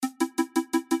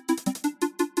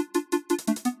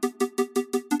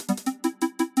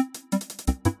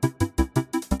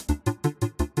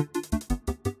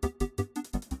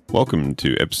Welcome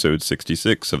to episode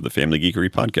 66 of the Family Geekery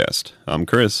Podcast. I'm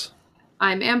Chris.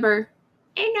 I'm Amber.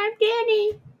 And I'm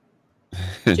Danny.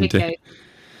 JK.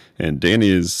 And Danny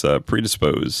is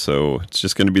predisposed, so it's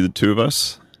just going to be the two of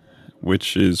us,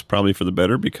 which is probably for the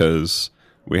better because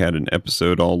we had an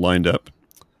episode all lined up.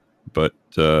 But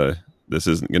this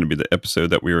isn't going to be the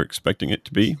episode that we were expecting it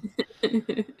to be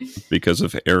because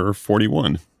of error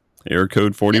 41. Error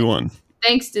code 41.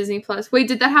 Thanks, Disney Plus. Wait,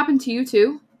 did that happen to you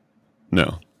too?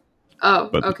 No. Oh,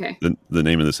 but okay. The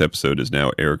name of this episode is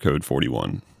now Error Code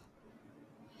 41.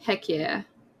 Heck yeah.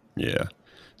 Yeah.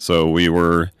 So we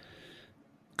were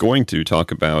going to talk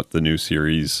about the new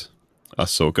series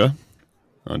Ahsoka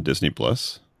on Disney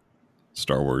Plus,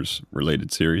 Star Wars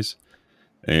related series.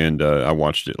 And I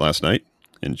watched it last night,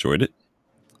 enjoyed it,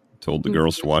 told the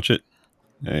girls to watch it.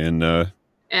 And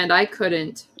I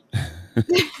couldn't.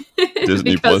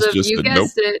 Disney Plus just you said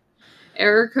guessed nope. It.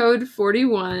 Error code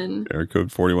 41. Error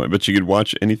code 41. But you could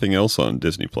watch anything else on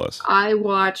Disney Plus. I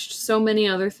watched so many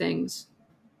other things.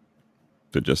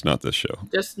 But just not this show.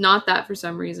 Just not that for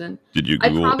some reason. Did you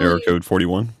Google error code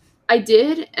 41? I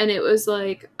did, and it was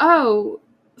like, oh,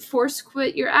 force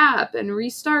quit your app and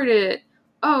restart it.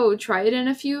 Oh, try it in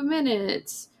a few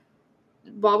minutes.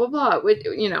 Blah, blah, blah.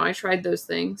 I tried those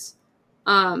things.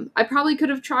 I probably could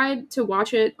have tried to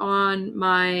watch it on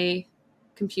my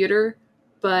computer,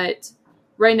 but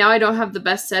right now I don't have the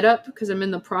best setup because I'm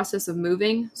in the process of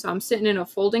moving. So I'm sitting in a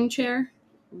folding chair.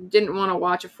 Didn't want to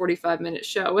watch a 45-minute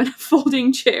show in a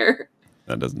folding chair.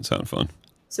 That doesn't sound fun.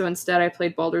 So instead I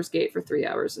played Baldur's Gate for 3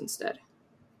 hours instead.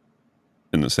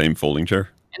 In the same folding chair?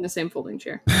 In the same folding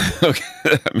chair. Okay,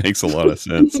 that makes a lot of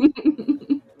sense.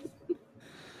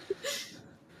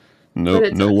 No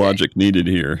okay. Logic needed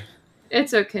here.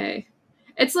 It's okay.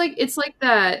 It's like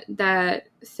that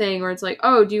thing where it's like,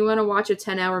 oh, do you want to watch a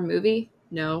 10-hour movie?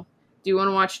 No. Do you want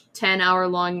to watch 10-hour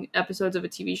long episodes of a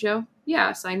TV show?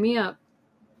 Yeah, sign me up.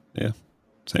 Yeah,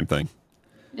 same thing.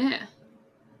 Yeah.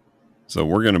 So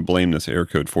we're going to blame this error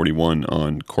code 41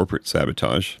 on corporate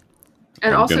sabotage.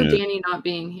 And also Danny not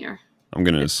being here. I'm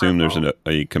going to assume there's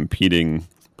a competing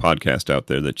podcast out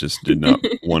there that just did not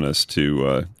want us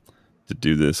to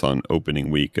do this on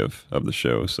opening week of the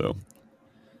show. So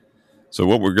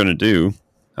what we're going to do,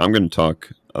 I'm going to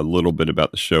talk a little bit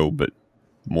about the show, but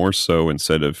more so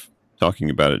instead of talking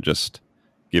about it, just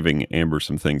giving Amber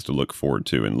some things to look forward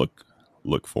to and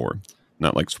look for.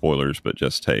 Not like spoilers, but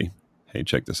just, hey,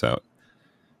 check this out.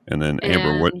 And then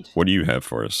Amber, what do you have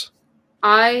for us?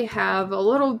 I have a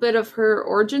little bit of her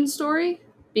origin story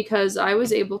because I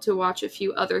was able to watch a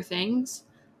few other things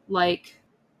like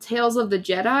Tales of the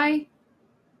Jedi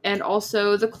and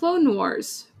also the Clone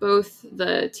Wars, both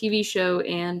the TV show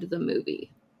and the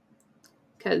movie.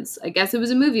 Because I guess it was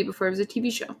a movie before it was a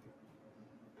TV show.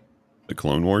 The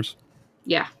Clone Wars?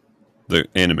 Yeah. The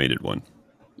animated one?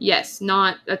 Yes,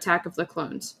 not Attack of the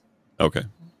Clones. Okay.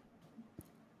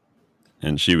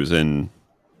 And she was in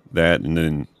that, and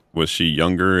then was she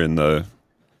younger in the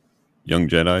Young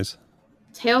Jedis?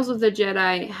 Tales of the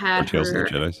Jedi had Tales of the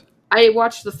Jedis? I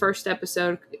watched the first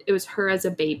episode. It was her as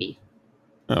a baby.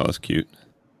 Oh, that's cute.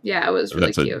 Yeah, it was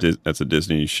really cute. That's a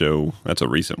Disney show. That's a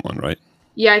recent one, right?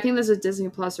 Yeah, I think this is a Disney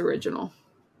Plus original.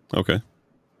 Okay.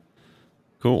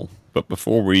 Cool. But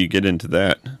before we get into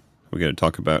that, we got to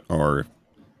talk about our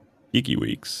Geeky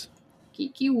Weeks.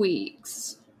 Geeky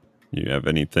Weeks. You have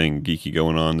anything geeky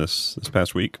going on this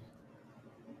past week?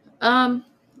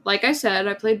 Like I said,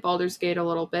 I played Baldur's Gate a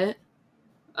little bit.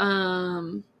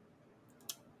 I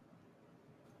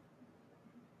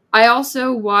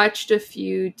also watched a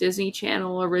few Disney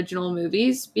Channel original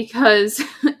movies because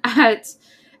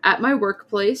at my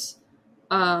workplace,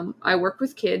 I work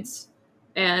with kids,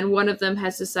 and one of them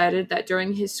has decided that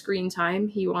during his screen time,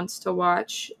 he wants to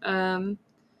watch some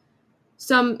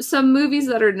movies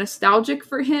that are nostalgic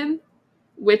for him,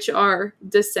 which are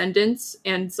Descendants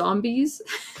and Zombies.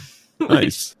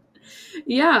 Nice.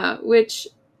 Yeah, which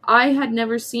I had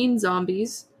never seen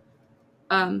Zombies.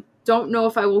 Don't know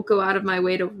if I will go out of my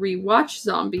way to rewatch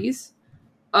Zombies.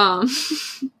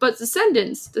 But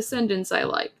Descendants I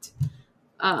liked.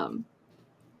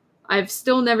 I've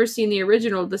still never seen the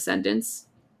original Descendants.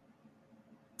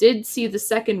 Did see the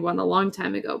second one a long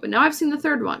time ago, but now I've seen the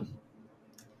third one.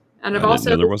 And I didn't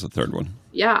know there was a third one.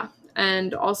 Yeah,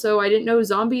 and also I didn't know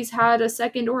Zombies had a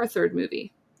second or a third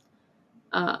movie.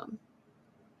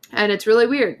 And it's really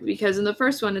weird because in the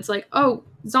first one it's like, oh,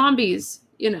 zombies,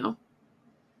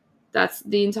 that's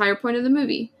the entire point of the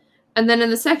movie. And then in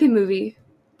the second movie,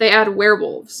 they add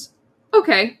werewolves.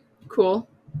 Okay, cool.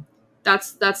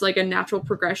 That's like a natural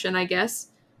progression, I guess.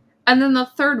 And then the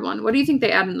third one, what do you think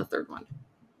they add in the third one?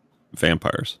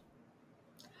 Vampires.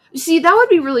 See, that would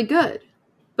be really good.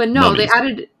 But no, they Mummies.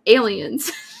 added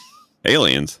aliens.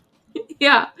 Aliens.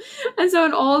 Yeah. And so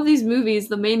in all of these movies,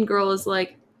 the main girl is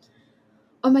like,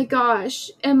 oh my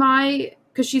gosh, am I...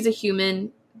 Because she's a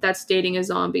human that's dating a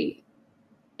zombie.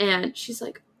 And she's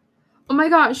like, oh my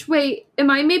gosh, wait, am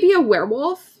I maybe a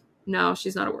werewolf? No,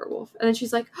 she's not a werewolf. And then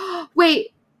she's like, oh,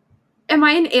 wait, am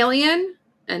I an alien?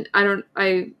 And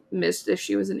I missed if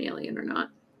she was an alien or not.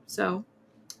 So,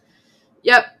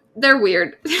 yep, they're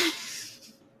weird.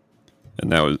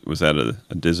 And that was that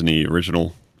a Disney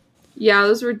original? Yeah,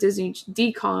 those were Disney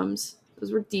DComs.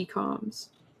 Those were DComs.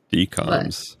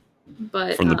 DComs.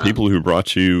 But from the people who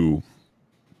brought you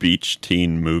Beach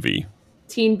Teen Movie.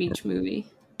 Teen Beach Movie.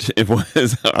 It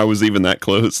was. I was even that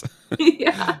close.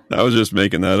 Yeah. I was just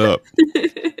making that up.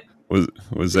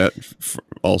 Was that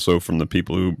also from the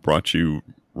people who brought you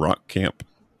Rock Camp?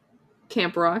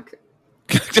 Camp Rock.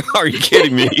 Are you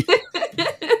kidding me?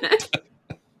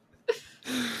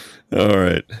 All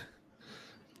right.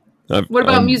 What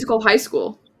about Musical High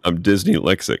School? I'm Disney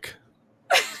Lexic.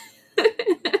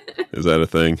 Is that a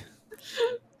thing?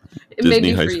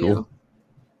 Disney High School?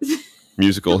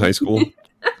 Musical High School?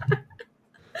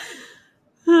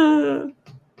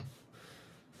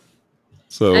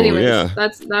 So, anyways, yeah.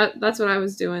 That's what I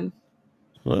was doing.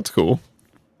 Well, that's cool.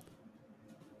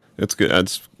 That's good.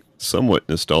 That's somewhat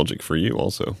nostalgic for you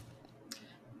also.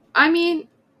 I mean,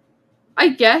 I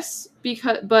guess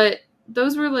but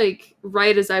those were like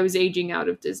right as I was aging out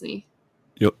of Disney.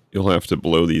 You'll have to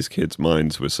blow these kids'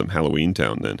 minds with some Halloween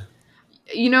Town then.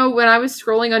 You know, when I was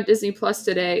scrolling on Disney Plus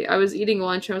today, I was eating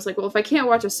lunch and I was like, well, if I can't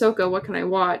watch Ahsoka, what can I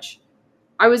watch?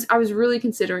 I was really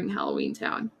considering Halloween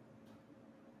Town.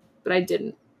 But I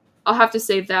didn't. I'll have to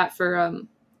save that for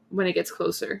when it gets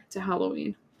closer to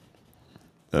Halloween.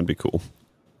 That'd be cool.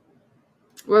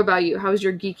 What about you? How was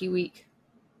your geeky week?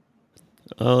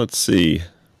 Let's see.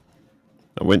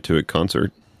 I went to a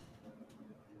concert.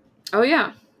 Oh,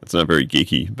 yeah. It's not very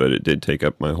geeky, but it did take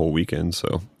up my whole weekend,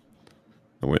 so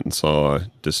I went and saw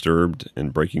Disturbed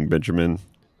and Breaking Benjamin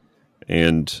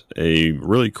and a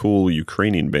really cool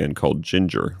Ukrainian band called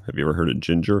Ginger. Have you ever heard of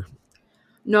Ginger?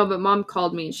 No, but Mom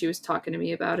called me and she was talking to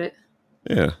me about it.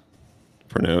 Yeah.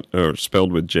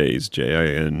 Spelled with J's.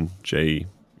 Jinjer.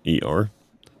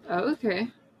 Oh, okay.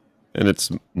 And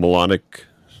it's melodic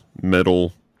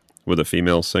metal with a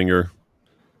female singer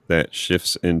that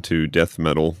shifts into death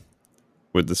metal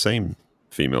with the same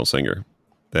female singer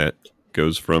that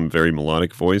goes from very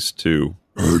melodic voice to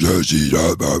like,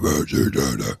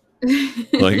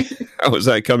 how is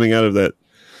that coming out of that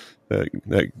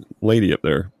lady up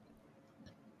there?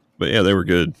 But yeah, they were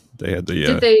good. They had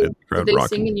the crowd did they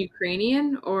rocking. sing in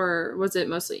Ukrainian or was it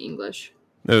mostly English?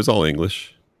 It was all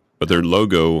English, but their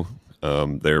logo,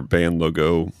 their band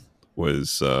logo,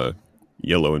 was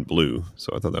yellow and blue.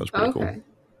 So I thought that was pretty cool.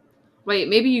 Wait,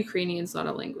 maybe Ukrainian's not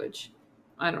a language.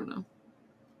 I don't know.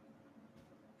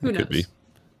 Who knows? Could be.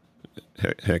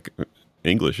 Heck,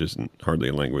 English isn't hardly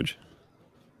a language.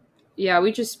 Yeah,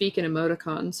 we just speak in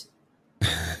emoticons.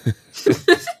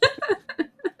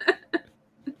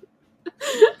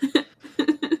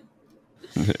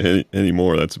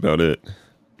 Anymore, that's about it.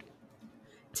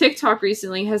 TikTok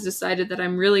recently has decided that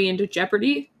I'm really into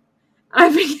Jeopardy.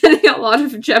 I've been getting a lot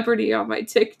of Jeopardy on my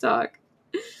TikTok.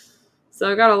 So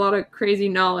I've got a lot of crazy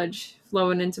knowledge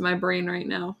flowing into my brain right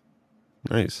now.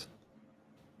 Nice.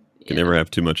 You can never have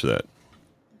too much of that.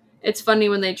 It's funny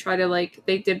when they try to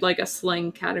they did a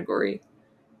slang category.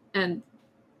 And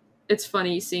it's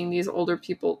funny seeing these older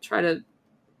people try to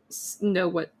know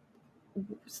what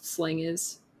slang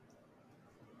is.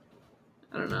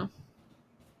 I don't know.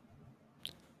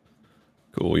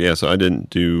 Cool. Yeah, so I didn't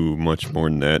do much more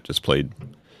than that. Just played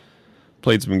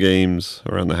some games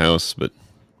around the house, but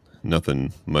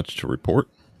nothing much to report.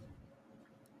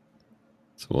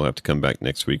 So we'll have to come back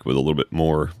next week with a little bit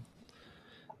more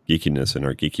geekiness in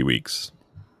our geeky weeks.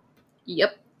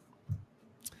 Yep.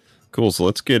 Cool. So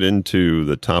let's get into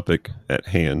the topic at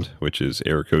hand, which is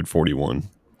Error Code 41.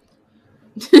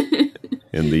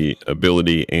 And the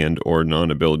ability and or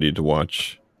non-ability to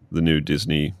watch the new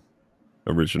Disney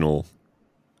original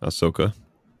Ahsoka.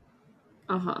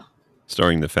 Uh-huh.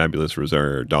 Starring the fabulous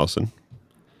Rosario Dawson.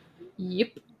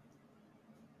 Yep.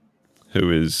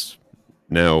 Who is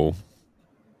now,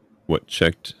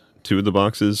 checked 2 of the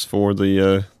boxes for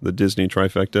the Disney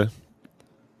trifecta?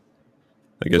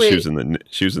 I guess she was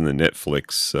in the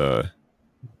Netflix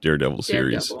Daredevil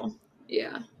series.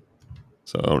 Yeah.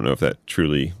 So I don't know if that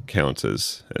truly counts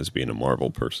as being a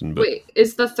Marvel person. But wait,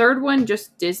 is the third one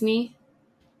just Disney?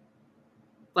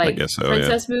 I guess so,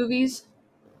 princess movies?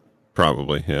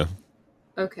 Probably, yeah.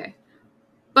 Okay.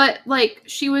 But, like,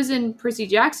 she was in Percy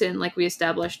Jackson, like we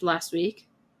established last week.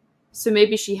 So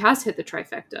maybe she has hit the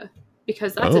trifecta.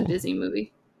 Because that's a Disney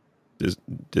movie.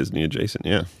 Disney adjacent,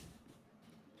 yeah.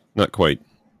 Not quite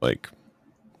like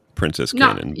Princess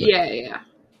Canon. But... Yeah.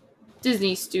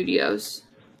 Disney Studios.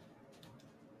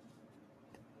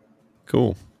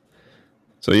 Cool.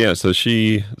 So yeah, so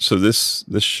this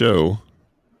show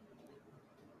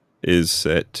is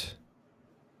set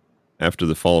after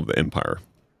the fall of the Empire.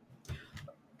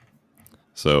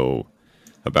 So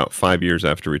about 5 years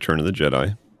after Return of the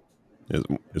Jedi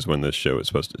is when this show is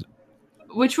supposed to.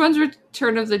 Which one's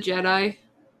Return of the Jedi?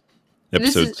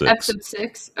 Episode 6. Episode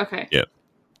 6? Okay. Yeah.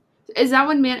 Is that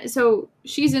when so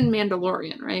she's in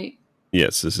Mandalorian, right?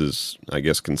 Yes, this is, I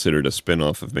guess, considered a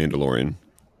spin-off of Mandalorian.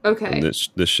 Okay. And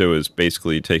this show is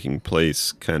basically taking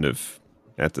place kind of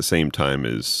at the same time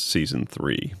as season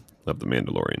 3 of The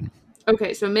Mandalorian.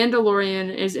 Okay, so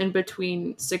Mandalorian is in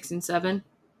between 6 and 7?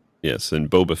 Yes, and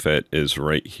Boba Fett is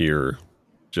right here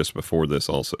just before this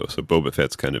also. So Boba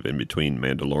Fett's kind of in between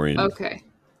Mandalorian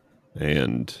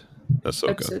and Ahsoka.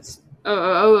 Episodes.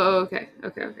 Okay.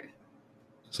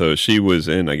 So she was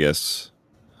in, I guess,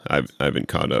 I haven't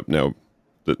caught up. Now,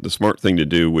 the smart thing to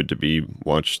do would to be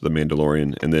watch The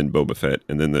Mandalorian and then Boba Fett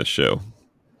and then this show.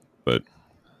 But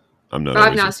I've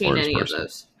not seen any of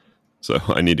those. So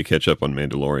I need to catch up on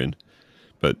Mandalorian.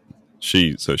 But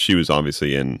she was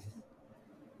obviously in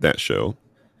that show.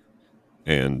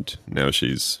 And now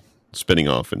she's spinning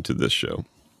off into this show.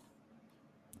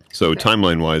 So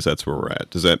timeline-wise, that's where we're at.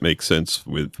 Does that make sense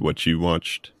with what you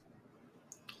watched?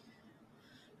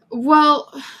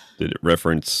 Well... Did it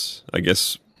reference, I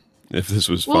guess, if this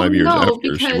was 5 years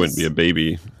after, she wouldn't be a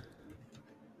baby.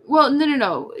 Well,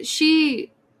 no.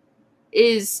 She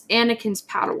is Anakin's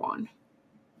Padawan.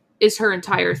 Is her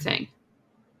entire thing.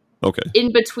 Okay.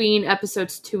 In between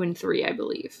episodes 2 and 3, I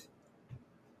believe.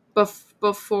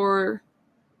 Before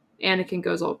Anakin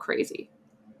goes all crazy.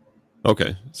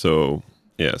 Okay. So,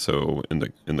 yeah, so in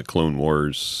the Clone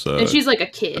Wars... and she's like a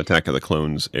kid. Attack of the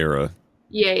Clones era.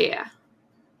 Yeah.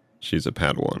 She's a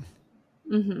Padawan.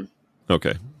 Mm-hmm.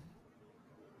 Okay.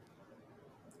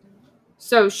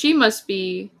 So she must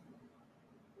be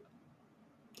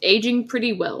aging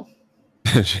pretty well.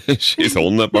 She's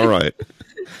holding up all right.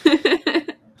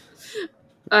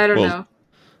 I don't know.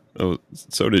 Oh,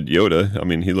 so did Yoda. I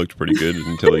mean, he looked pretty good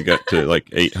until he got to like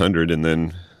 800, and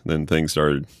then things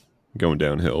started going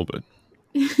downhill. But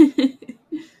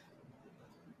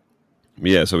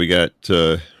yeah, so we got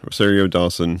Rosario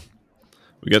Dawson.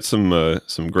 We got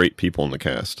some great people in the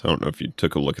cast. I don't know if you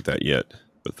took a look at that yet,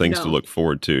 but things to look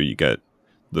forward to. You got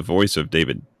the voice of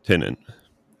David Tennant.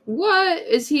 What?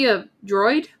 Is he a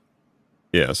droid?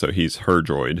 Yeah, so he's her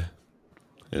droid.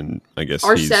 And I guess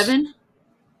R7?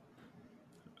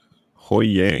 Hoi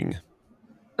Yang.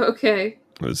 Okay.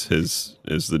 Is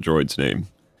the droid's name.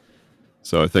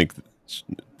 So I think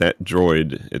that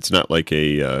droid, it's not like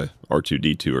a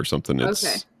R2-D2 or something.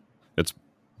 It's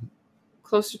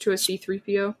closer to a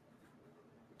C-3PO?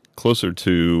 Closer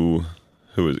to,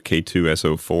 who is it,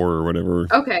 K2SO4 or whatever?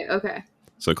 Okay.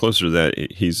 So closer to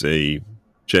that, he's a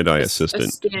Jedi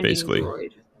assistant, basically.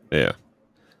 Droid. Yeah.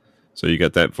 So you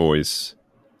got that voice.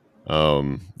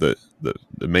 The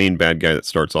main bad guy that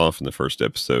starts off in the first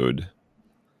episode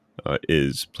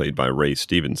is played by Ray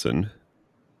Stevenson,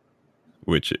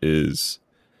 which is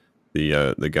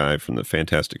the guy from the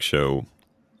fantastic show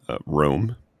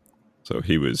Rome. So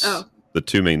he was the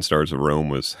two main stars of Rome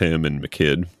was him and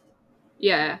McKidd.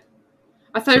 Yeah,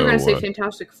 I thought you were going to say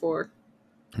Fantastic Four.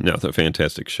 No, the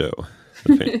fantastic show.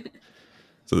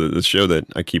 So the show that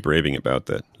I keep raving about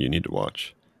that you need to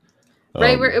watch.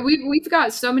 Right, we've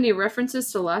got so many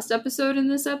references to last episode in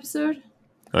this episode.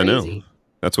 Crazy. I know.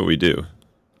 That's what we do.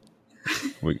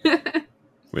 We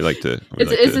like to.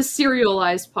 It's a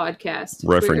serialized podcast.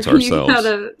 Reference ourselves. You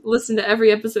gotta listen to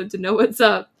every episode to know what's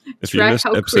up. If you missed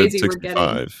episode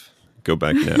 65, go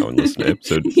back now and listen to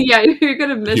episode. Yeah, you're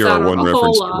gonna miss here out on on one a whole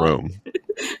reference lot. to Rome.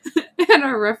 And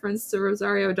our reference to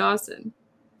Rosario Dawson.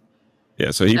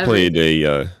 Yeah, so he played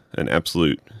an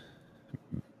absolute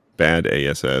bad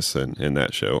ASS in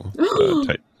that show.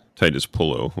 Titus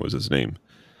Pullo was his name.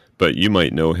 But you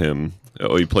might know him.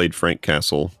 Oh, he played Frank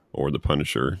Castle or the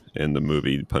Punisher in the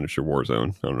movie Punisher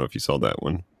Warzone. I don't know if you saw that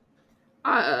one.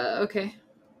 Okay.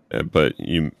 But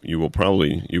you will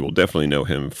definitely know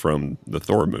him from the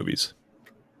Thor movies,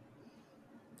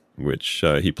 which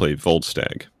he played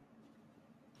Volstagg,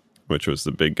 which was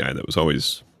the big guy that was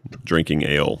always drinking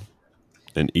ale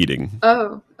and eating.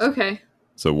 Oh, okay.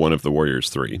 So one of the Warriors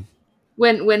 3.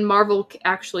 When Marvel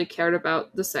actually cared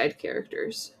about the side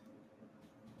characters.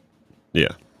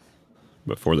 Yeah.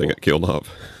 before they got killed off.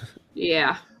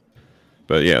 Yeah.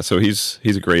 But yeah, so he's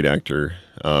a great actor.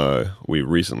 We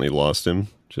recently lost him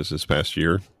just this past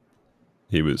year.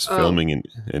 He was Oh, filming in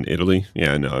Italy.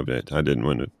 Yeah, I know. I didn't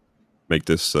want to make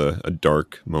this a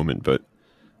dark moment, but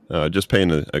just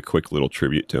paying a quick little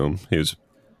tribute to him. He was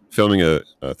filming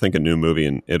I think a new movie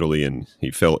in Italy, and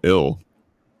he fell ill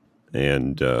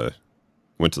and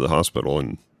went to the hospital,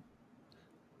 and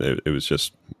it was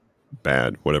just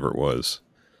bad, whatever it was.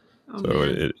 oh So man.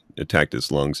 it attacked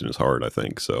his lungs and his heart, I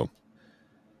think. So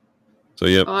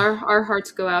yep, Well, our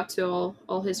hearts go out to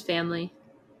all his family.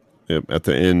 yep. At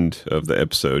the end of the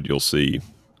episode, you'll see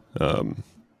um,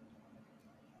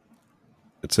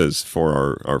 it says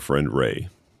for our friend Ray.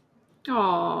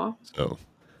 Aw, So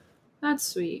that's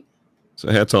sweet.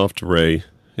 so hats off to Ray.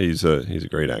 He's a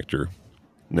great actor.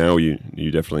 Now you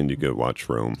definitely need to go watch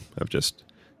Rome. I've just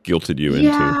guilted you into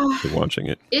Yeah, to watching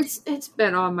it. it's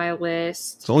been on my It's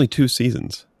list. only 2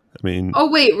 seasons. I mean, Oh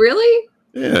wait, really?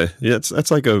 yeah,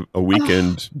 that's like a Oh,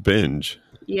 weekend binge.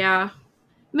 yeah.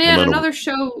 Well, Man, not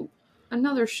a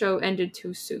another show ended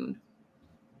too soon.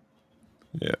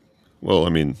 yeah. Well, I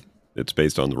mean, it's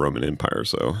based on the Roman Empire,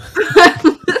 so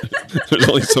there's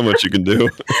only so much you can do.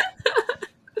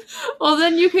 Well,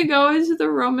 then you can go into the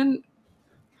Roman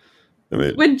I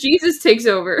mean, when Jesus takes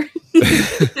over.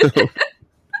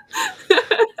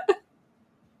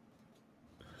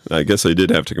 I guess they did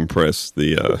have to compress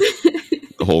the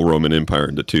whole Roman Empire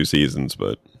into 2 seasons,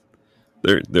 but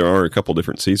there are a couple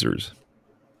different Caesars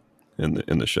in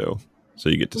the show, so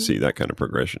you get to see that kind of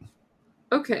progression.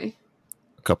 Okay.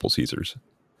 A couple Caesars,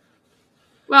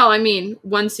 Well, I mean,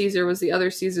 one Caesar was the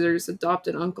other Caesar's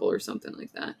adopted uncle or something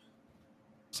like that.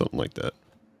 something like that.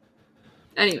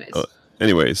 Uh, Anyways,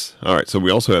 anyways, all right. So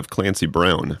we also have Clancy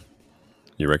Brown.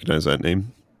 You recognize that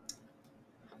name?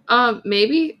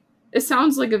 maybe it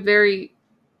sounds like a very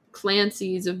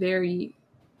Clancy's a very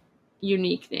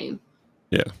unique name.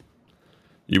 Yeah,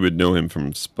 you would know him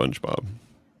from SpongeBob.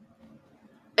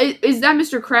 Is that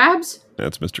Mr. Krabs?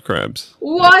 That's Mr. Krabs. Yep,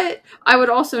 What? I would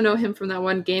also know him from that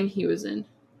one game he was in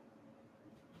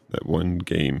that one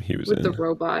game he was with the in.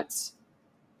 robots.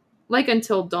 Like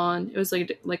Until Dawn. It was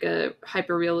like a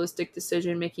hyper realistic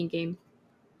decision making game.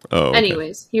 Oh, okay,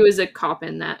 Anyways, he was a cop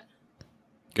in that.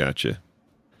 gotcha.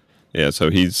 Yeah, so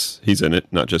he's in it,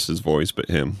 not just his voice, but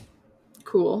him.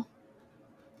 Cool.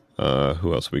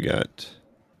 Who else we got?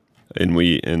 And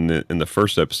in the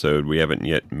first episode, we haven't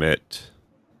yet met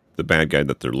the bad guy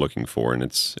that they're looking for, and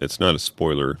it's not a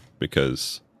spoiler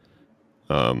because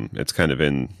it's kind of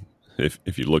in.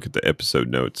 If you look at the episode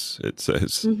notes, it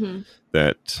says Mm-hmm.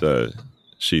 that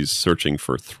she's searching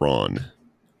for Thrawn.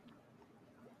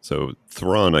 So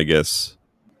Thrawn, I guess,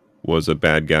 was a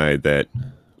bad guy that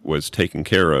was taken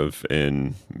care of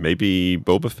in maybe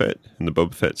Boba Fett in the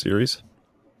Boba Fett series.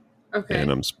 And Okay.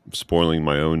 I'm spoiling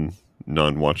my own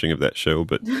non-watching of that show,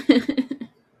 but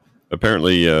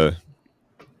apparently a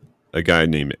guy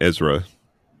named Ezra,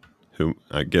 who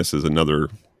I guess is another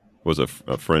was a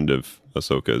friend of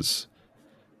Ahsoka's,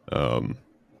 um,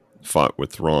 fought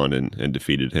with Thrawn and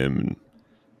defeated him, and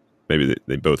maybe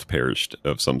they both perished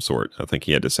of some sort. I think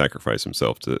he had to sacrifice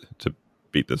himself to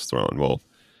beat this Thrawn. Well,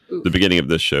 the Oof. beginning of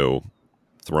this show,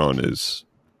 Thrawn is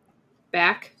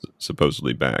Back.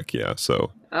 supposedly back. Yeah,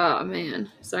 so Oh man,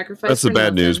 sacrifice that's the for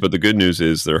bad news. nothing. But the good news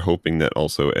is they're hoping that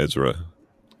also Ezra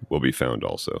will be found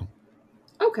also.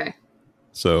 Okay.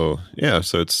 So yeah,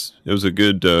 so it was a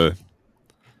good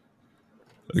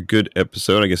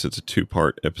episode. I guess it's a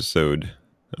 2-part episode.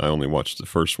 I only watched the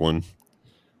first one.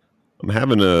 I'm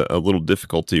having a little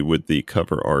difficulty with the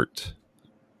cover art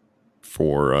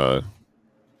for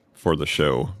the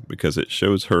show because it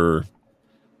shows her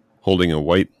holding a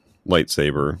white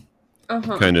lightsaber, Uh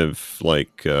huh. kind of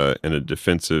like in a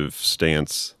defensive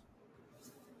stance.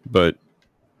 But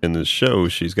in the show,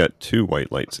 she's got 2 white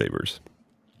lightsabers.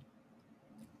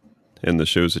 In the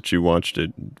shows that you watched,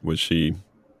 was she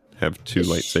have 2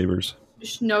 lightsabers?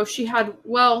 No, she had.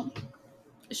 Well,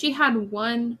 she had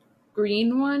one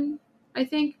green one, I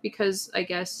think, because I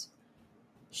guess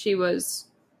she was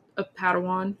a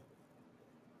Padawan.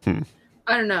 Hmm.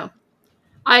 I don't know.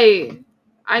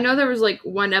 I know there was like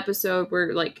one episode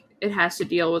where like it has to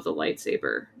deal with a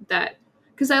lightsaber that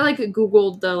because I like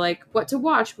googled the like what to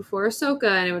watch before Ahsoka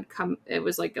and it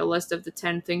was like a list of the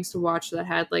 10 things to watch that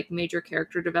had like major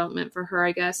character development for her,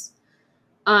 I guess.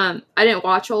 I didn't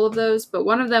watch all of those, but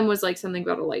one of them was like something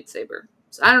about a lightsaber.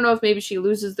 So I don't know if maybe she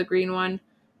loses the green one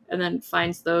and then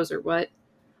finds those or what.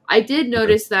 I did Okay.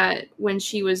 notice that when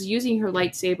she was using her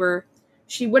lightsaber,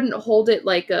 she wouldn't hold it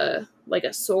like a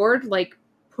sword, like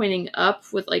pointing up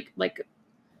with like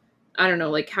I don't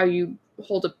know, like how you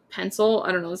hold a pencil.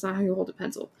 I don't know. That's not how you hold a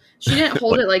pencil. She didn't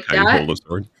hold it like how you that. hold a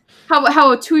sword?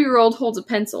 How a 2-year-old holds a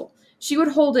pencil. She would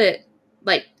hold it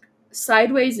like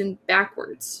sideways and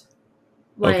backwards.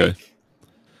 Okay. Like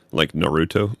Like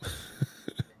Naruto?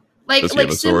 Does he have like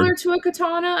a sword? similar to a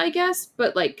katana, I guess,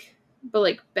 but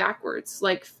backwards.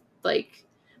 Like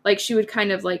she would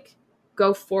kind of like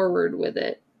go forward with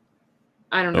it.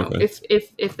 I don't know Okay.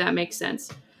 if that makes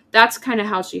sense. That's kind of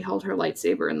how she held her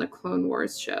lightsaber in the Clone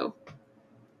Wars show.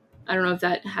 I don't know if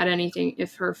that had anything,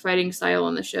 if her fighting style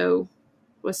on the show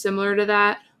was similar to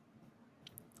that.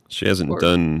 She hasn't Or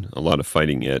done a lot of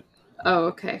fighting yet, oh,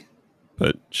 okay,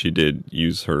 but she did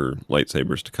use her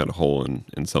lightsabers to cut a hole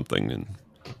in something, and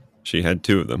she had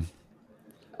 2 of them.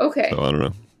 okay. So I don't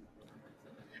know.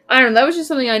 I don't know. That was just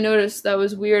something I noticed that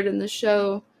was weird in the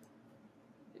show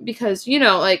because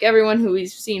like everyone who we've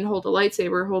seen hold a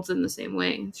lightsaber holds it in the same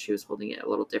way. She was holding it a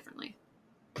little differently.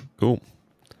 Cool.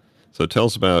 So tell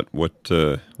us about what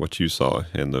you saw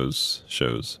in those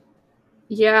shows.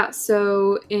 Yeah.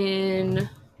 So in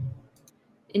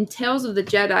Tales of the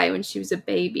Jedi, when she was a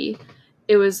baby,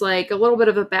 it was like a little bit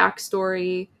of a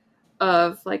backstory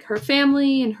of like her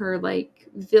family and her like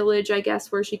village, I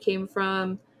guess, where she came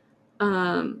from.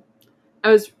 I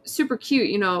was super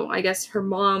cute, I guess her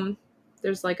mom,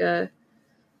 there's like a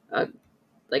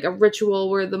ritual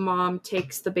where the mom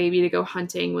takes the baby to go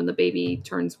hunting when the baby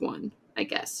turns 1, I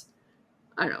guess.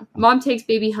 I don't know. Mom takes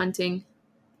baby hunting.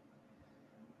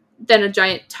 Then a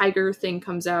giant tiger thing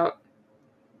comes out,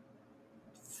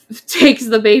 takes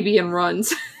the baby and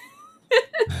runs.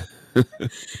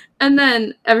 And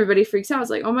then everybody freaks out. It's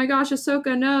like, oh my gosh,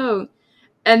 Ahsoka, no.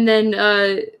 And then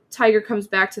Tiger comes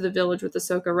back to the village with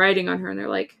Ahsoka riding on her, and they're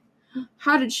like,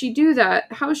 how did she do that?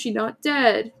 How is she not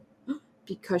dead?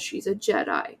 Because she's a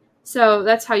Jedi. So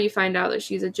that's how you find out that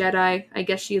she's a Jedi. I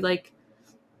guess she like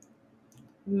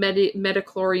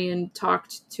Metachlorian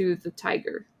talked to the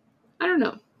tiger. I don't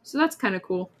know. So that's kind of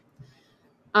cool.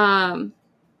 And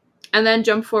then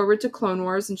jump forward to Clone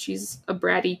Wars, and she's a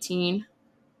bratty teen.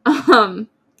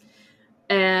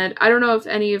 And I don't know if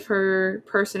any of her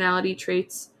personality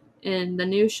traits in the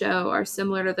new show are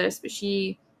similar to this, but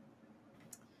she,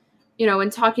 when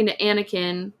talking to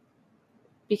Anakin,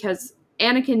 because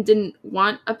Anakin didn't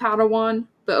want a Padawan,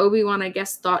 but Obi-Wan, I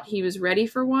guess, thought he was ready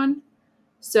for one.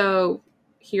 So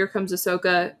here comes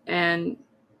Ahsoka, and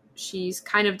she's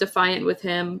kind of defiant with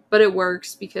him, but it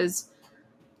works because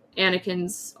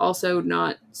Anakin's also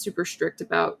not super strict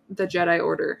about the Jedi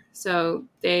Order. So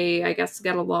they, I guess,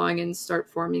 get along and start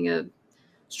forming a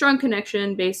strong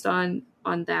connection based on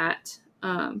that.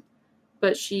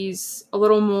 But she's a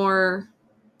little more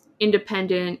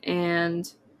independent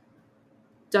and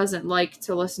doesn't like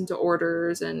to listen to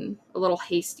orders and a little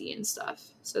hasty and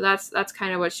stuff. So that's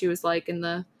kind of what she was like in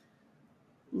the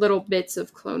little bits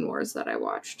of Clone Wars that I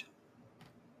watched.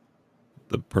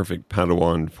 The perfect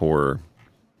Padawan for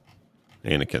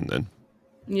Anakin, then.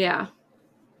 Yeah.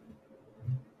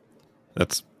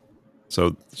 That's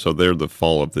so they're the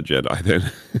fall of the Jedi,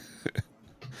 then.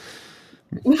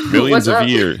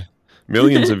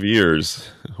 millions of years,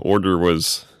 Order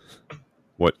was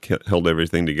what held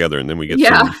everything together, and then we get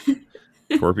some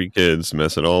twerpy kids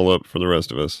mess it all up for the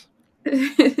rest of us.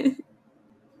 Well,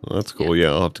 that's cool. Yeah,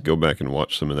 I'll have to go back and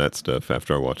watch some of that stuff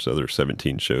after I watch the other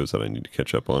 17 shows that I need to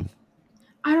catch up on.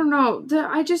 I don't know.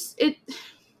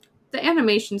 The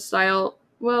animation style,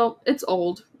 well, it's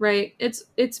old, right?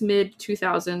 It's mid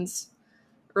 2000s,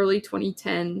 early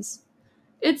 2010s.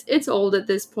 It's old at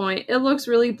this point. It looks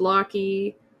really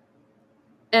blocky.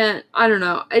 And I don't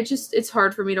know. It's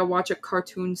hard for me to watch a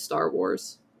cartoon Star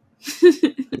Wars.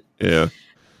 Yeah.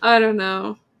 I don't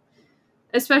know.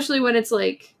 Especially when it's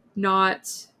like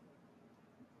not,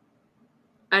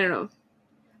 I don't know.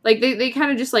 Like they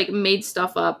kind of just like made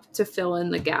stuff up to fill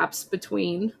in the gaps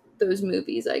between those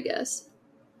movies, I guess.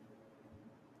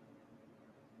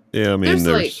 Yeah, I mean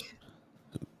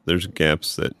there's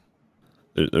gaps that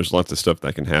there's lots of stuff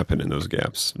that can happen in those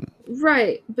gaps.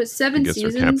 Right, but 7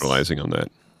 seasons. They're capitalizing on that.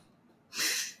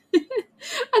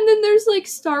 And then there's like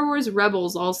Star Wars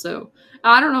Rebels also.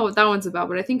 I don't know what that one's about,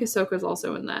 but I think Ahsoka's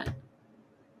also in that.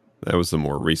 That was the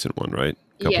more recent one, right?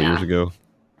 A couple years ago.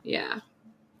 Yeah.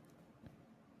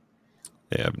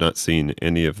 Yeah, I've not seen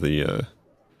any of the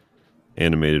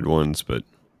animated ones, but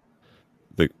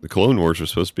the Clone Wars are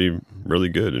supposed to be really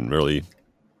good and really.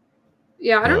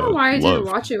 Yeah, I don't know why I didn't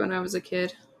watch it when I was a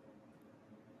kid.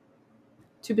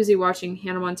 Too busy watching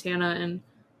Hannah Montana and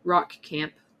Rock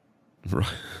Camp. Right.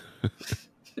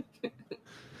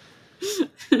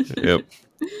 Yep.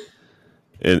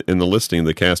 In the listing of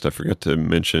the cast, I forgot to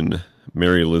mention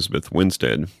Mary Elizabeth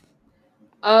Winstead.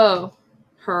 Oh.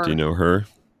 Her. Do you know her?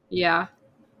 Yeah.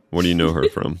 What do you know her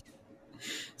from?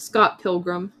 Scott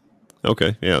Pilgrim.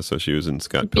 Okay, yeah, so she was in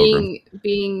Scott Pilgrim.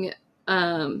 Being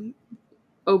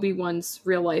Obi-Wan's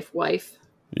real life wife.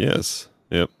 Yes,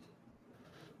 yep.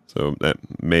 So that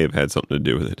may have had something to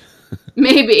do with it.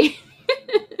 Maybe.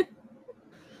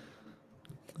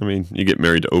 I mean, you get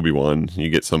married to Obi-Wan, you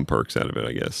get some perks out of it,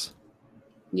 I guess.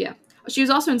 Yeah. She was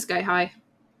also in Sky High.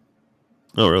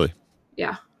 Oh, really?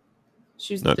 Yeah.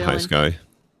 She was the Not High villain. Sky?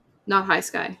 Not High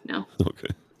Sky, no. Okay.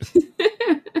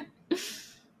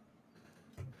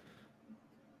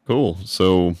 Cool.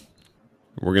 So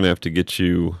we're going to have to get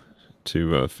you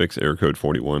to fix error code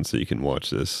 41 so you can watch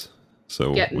this.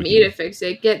 So Get we me can, to fix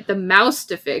it. Get the mouse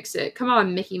to fix it. Come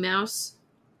on, Mickey Mouse.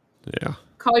 yeah.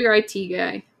 Call your IT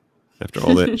guy. After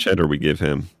all that cheddar we give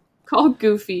him. Call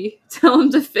Goofy. Tell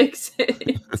him to fix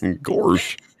it.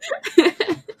 Gorsh.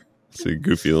 See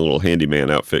Goofy, little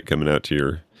handyman outfit coming out to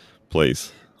your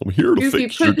place. I'm here to Goofy,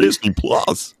 fix your Disney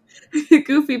Plus.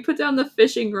 Goofy, put down the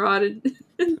fishing rod and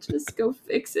just go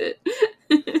fix it.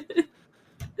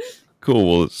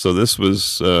 Cool. Well, so this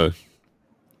was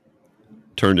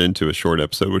turned into a short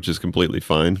episode, which is completely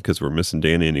fine because we're missing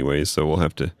Danny anyways. So we'll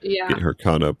have to Yeah. get her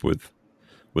caught up with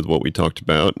what we talked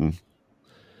about, and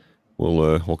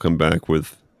we'll come back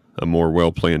with a more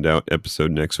well planned out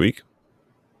episode next week.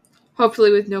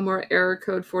 Hopefully with no more error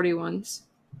code 41s.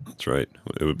 That's right.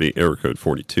 It would be error code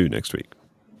 42 next week.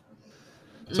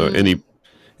 So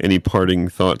any parting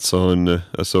thoughts on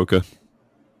Ahsoka?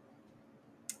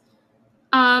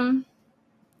 I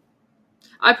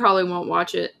probably won't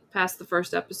watch it past the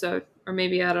first episode, or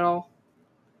maybe at all.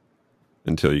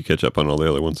 Until you catch up on all the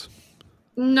other ones.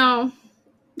 No.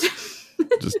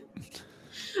 Just,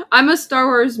 I'm a Star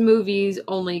Wars movies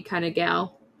only kind of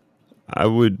gal. I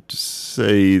would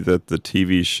say that the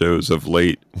TV shows of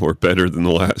late were better than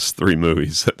the last 3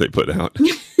 movies that they put out.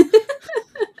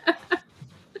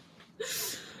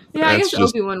 Yeah, I guess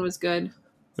Obi-Wan was good.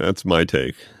 That's my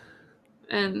take.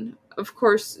 And, of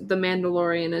course, The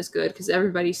Mandalorian is good, because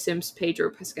everybody simps Pedro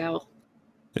Pascal.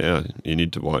 Yeah, you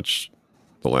need to watch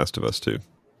The Last of Us too.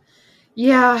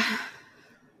 Yeah.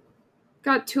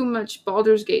 Got too much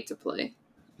Baldur's Gate to play.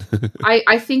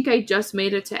 I think I just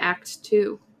made it to Act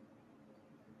 2.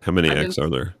 How many acts are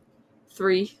there?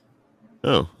 3.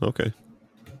 Oh, okay.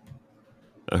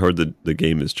 I heard the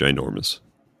game is ginormous.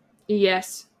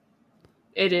 Yes.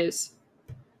 It is.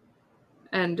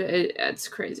 And it's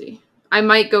crazy. I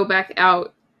might go back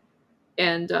out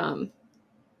and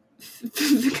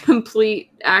complete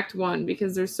Act 1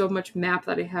 because there's so much map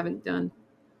that I haven't done.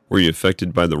 Were you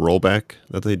affected by the rollback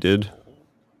that they did?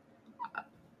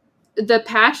 The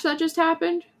patch that just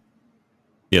happened?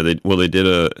 Yeah, they did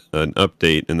an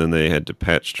update, and then they had to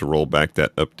patch to roll back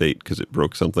that update because it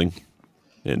broke something,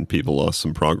 and people lost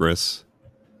some progress.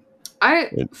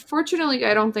 Fortunately,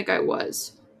 I don't think I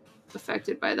was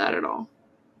affected by that at all.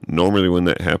 Normally when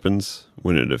that happens,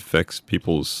 when it affects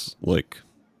people's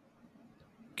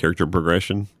character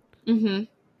progression,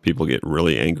 people get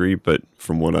really angry, but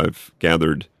from what I've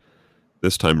gathered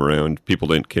this time around, people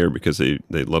didn't care because they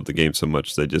loved the game so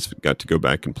much they just got to go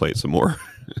back and play it some more.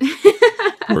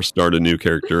 Or start a new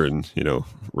character and,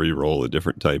 re-roll a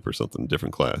different type or something,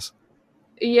 different class.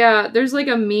 Yeah, there's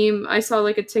a meme. I saw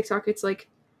a TikTok. It's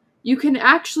you can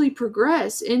actually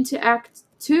progress into Act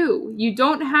 2. You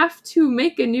don't have to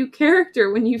make a new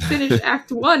character when you finish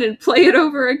Act 1 and play it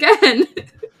over again.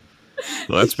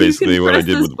 Well, that's basically what I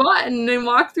did with button and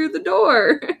walk through the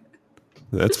door.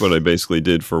 That's what I basically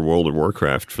did for World of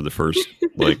Warcraft for the first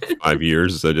 5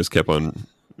 years. I just kept on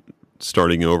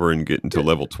starting over and getting to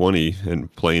level 20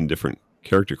 and playing different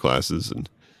character classes and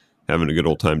having a good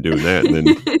old time doing that. And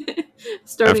then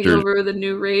starting over with a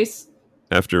new race.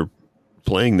 After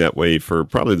playing that way for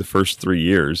probably the first 3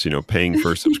 years, paying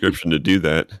for a subscription to do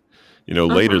that,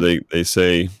 later they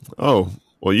say, oh,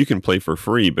 well, you can play for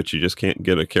free, but you just can't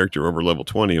get a character over level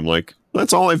 20. I'm like,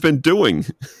 that's all I've been doing.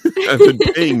 I've been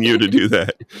paying you to do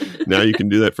that. Now you can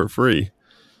do that for free.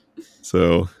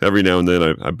 So every now and then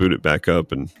I boot it back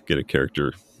up and get a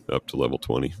character up to level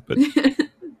 20. But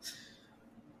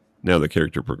now the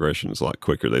character progression is a lot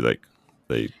quicker. They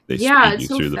speed you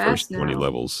through the first 20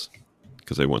 levels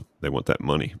because they want that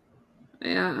money.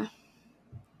 Yeah.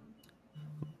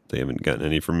 They haven't gotten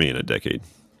any from me in a decade.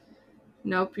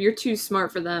 Nope, you're too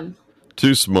smart for them.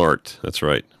 Too smart. That's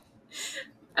right.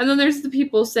 And then there's the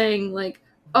people saying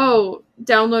oh,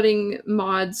 downloading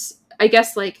mods, I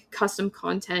guess custom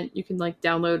content, you can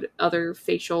download other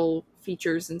facial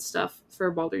features and stuff for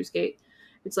Baldur's Gate.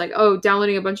 It's oh,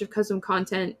 downloading a bunch of custom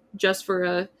content just for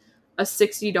a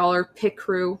 $60 pick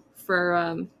crew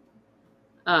for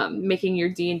making your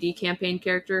D&D campaign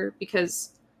character,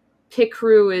 because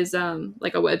Picrew is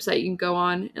like a website you can go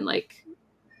on and like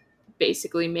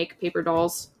basically make paper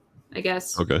dolls, I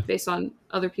guess, Okay. based on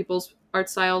other people's art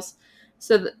styles.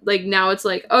 So like now it's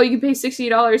like, oh, you can pay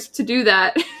 $60 to do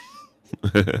that.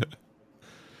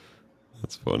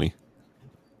 That's funny.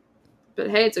 But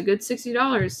hey, it's a good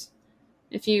 $60.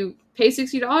 If you pay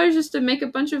 $60 just to make a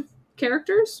bunch of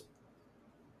characters,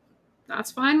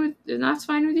 that's fine with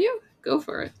you. Go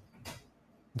for it.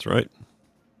 That's right.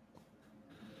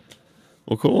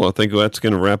 Well, cool. I think that's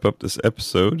going to wrap up this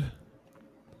episode.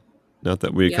 Not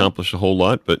that we accomplished a whole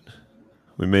lot, but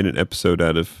we made an episode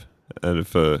out of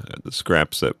the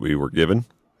scraps that we were given.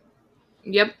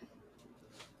 Yep.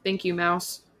 Thank you,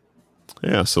 Mouse.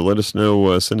 Yeah, so let us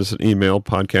know. Send us an email,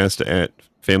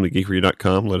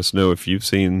 podcast@familygeekery.com. Let us know if you've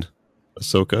seen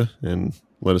Ahsoka, and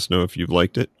let us know if you've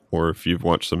liked it, or if you've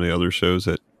watched some of the other shows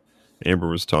that Amber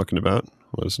was talking about.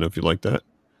 Let us know if you like that.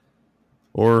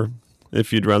 Or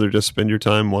if you'd rather just spend your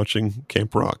time watching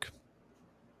Camp Rock.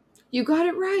 You got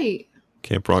it right.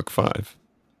 Camp Rock 5.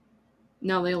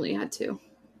 No, they only had 2.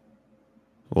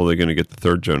 Well, they're going to get the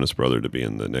third Jonas brother to be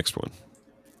in the next one.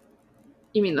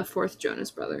 You mean the 4th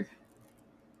Jonas brother?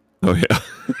 Oh, yeah.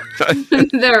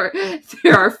 there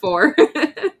are 4.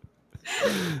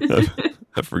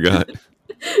 I forgot.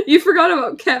 You forgot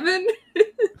about Kevin?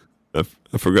 I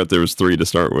forgot there was 3 to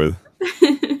start with.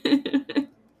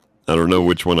 I don't know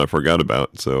which one I forgot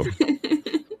about, so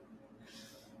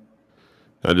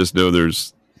I just know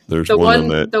there's one on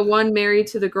that. The one married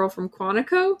to the girl from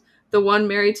Quantico, the one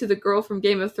married to the girl from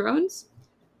Game of Thrones,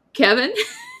 Kevin.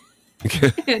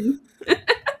 And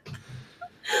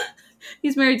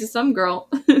he's married to some girl.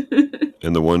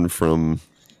 And the one from...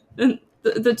 And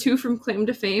the 2 from Claim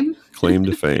to Fame. Claim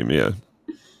to Fame, yeah.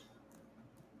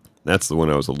 That's the one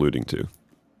I was alluding to.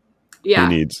 Yeah.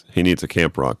 He needs a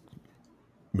Camp Rock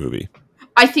movie.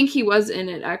 I think he was in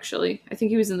it, actually. I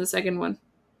think he was in the second one.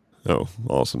 Oh,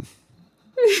 awesome.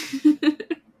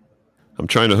 I'm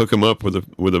trying to hook him up with a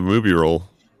movie role.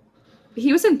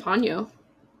 He was in Ponyo.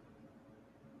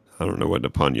 I don't know what a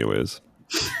Ponyo is.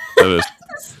 Is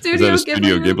that a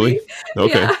Studio Ghibli?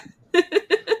 Okay. Yeah.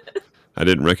 I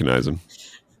didn't recognize him.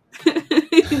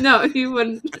 No, he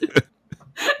wouldn't.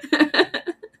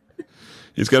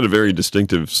 He's got a very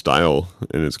distinctive style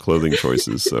in his clothing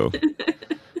choices, so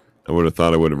I would have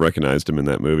thought I would have recognized him in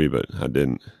that movie, but I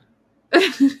didn't.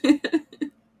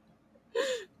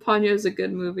 Ponyo's a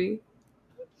good movie.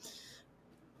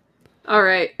 All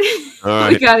right. All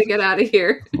right. We got to get out of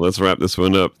here. Let's wrap this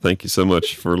one up. Thank you so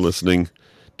much for listening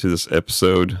to this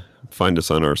episode. Find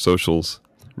us on our socials.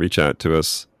 Reach out to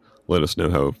us. Let us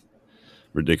know how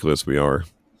ridiculous we are.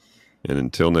 And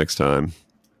until next time,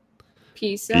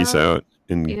 peace out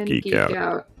and geek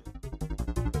out.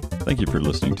 Thank you for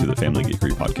listening to the Family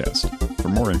Geekery podcast. For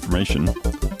more information,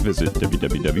 visit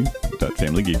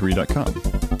www.familygeekery.com.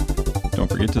 Don't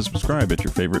forget to subscribe at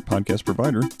your favorite podcast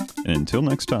provider. And until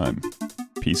next time,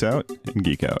 peace out and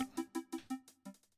geek out.